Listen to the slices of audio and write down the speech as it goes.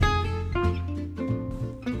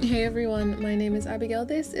Hey everyone, my name is Abigail.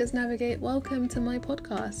 This is Navigate. Welcome to my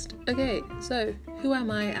podcast. Okay, so who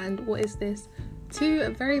am I and what is this? Two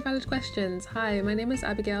very valid questions. Hi, my name is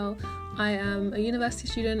Abigail. I am a university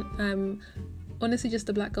student. I'm honestly just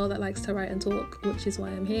a black girl that likes to write and talk, which is why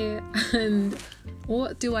I'm here. And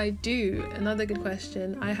what do I do? Another good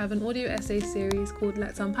question. I have an audio essay series called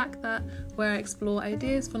Let's Unpack That, where I explore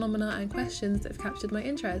ideas, phenomena and questions that have captured my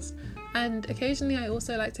interest. And occasionally I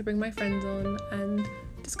also like to bring my friends on and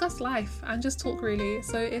discuss life and just talk really.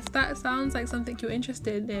 So if that sounds like something you're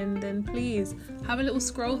interested in, then please have a little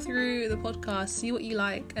scroll through the podcast, see what you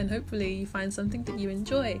like, and hopefully you find something that you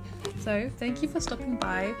enjoy. So thank you for stopping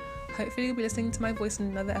by. Hopefully you'll be listening to my voice in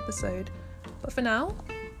another episode. But for now,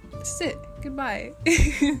 this is it. Goodbye.